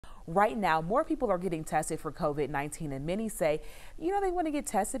Right now, more people are getting tested for COVID-19, and many say, they want to get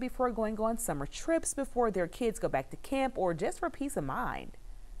tested before going on summer trips, before their kids go back to camp, or just for peace of mind.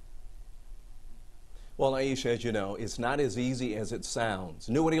 Well, Aisha, as you know, it's not as easy as it sounds.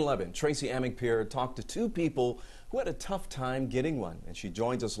 New at 11, Tracy Amigpierre talked to two people who had a tough time getting one, and she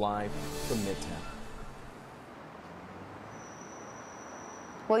joins us live from Midtown.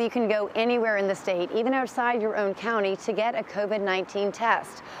 Well, you can go anywhere in the state, even outside your own county, to get a COVID-19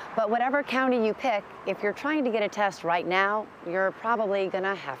 test. But whatever county you pick, if you're trying to get a test right now, you're probably going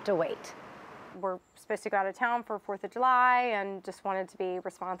to have to wait. We're supposed to go out of town for 4th of July and just wanted to be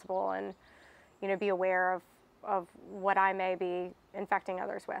responsible and, be aware of what I may be infecting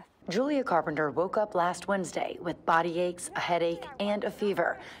others with. Julia Carpenter woke up last Wednesday with body aches, a headache, and a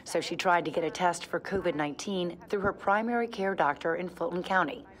fever. So she tried to get a test for COVID-19 through her primary care doctor in Fulton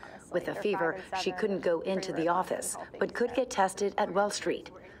County. With a fever, she couldn't go into the office, but could get tested at Wells Street.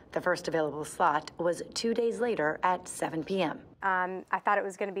 The first available slot was 2 days later at 7 p.m. I thought it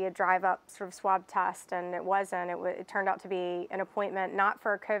was going to be a drive-up sort of swab test, and it wasn't. It turned out to be an appointment not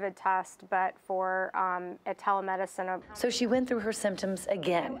for a COVID test, but for a telemedicine. So she went through her symptoms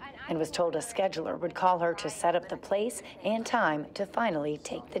again and was told a scheduler would call her to set up the place and time to finally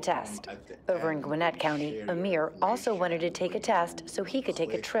take the test. Over in Gwinnett County, Amir also wanted to take a test so he could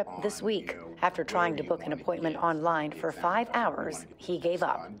take a trip this week. After trying to book an appointment online for 5 hours, he gave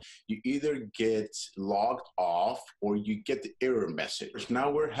up. You either get logged off or you get the error message.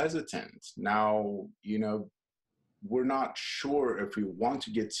 Now we're hesitant. Now, we're not sure if we want to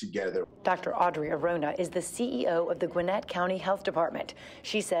get together. Dr. Audrey Arona is the CEO of the Gwinnett County Health Department.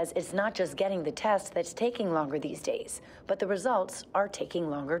 She says it's not just getting the test that's taking longer these days, but the results are taking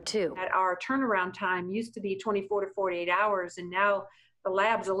longer too. Our turnaround time used to be 24 to 48 hours, and now the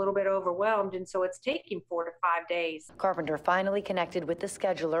lab's a little bit overwhelmed, and so it's taking 4 to 5 days. Carpenter finally connected with the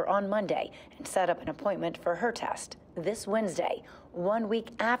scheduler on Monday and set up an appointment for her test this Wednesday, 1 week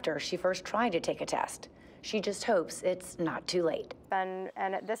after she first tried to take a test. She just hopes it's not too late. And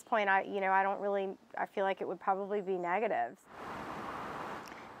at this point, I feel like it would probably be negative.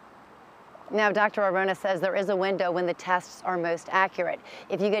 Now, Dr. Arona says there is a window when the tests are most accurate.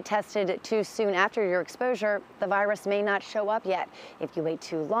 If you get tested too soon after your exposure, the virus may not show up yet. If you wait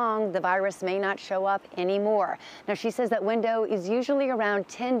too long, the virus may not show up anymore. Now, she says that window is usually around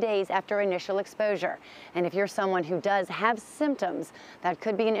 10 days after initial exposure. And if you're someone who does have symptoms, that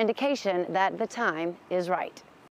could be an indication that the time is right.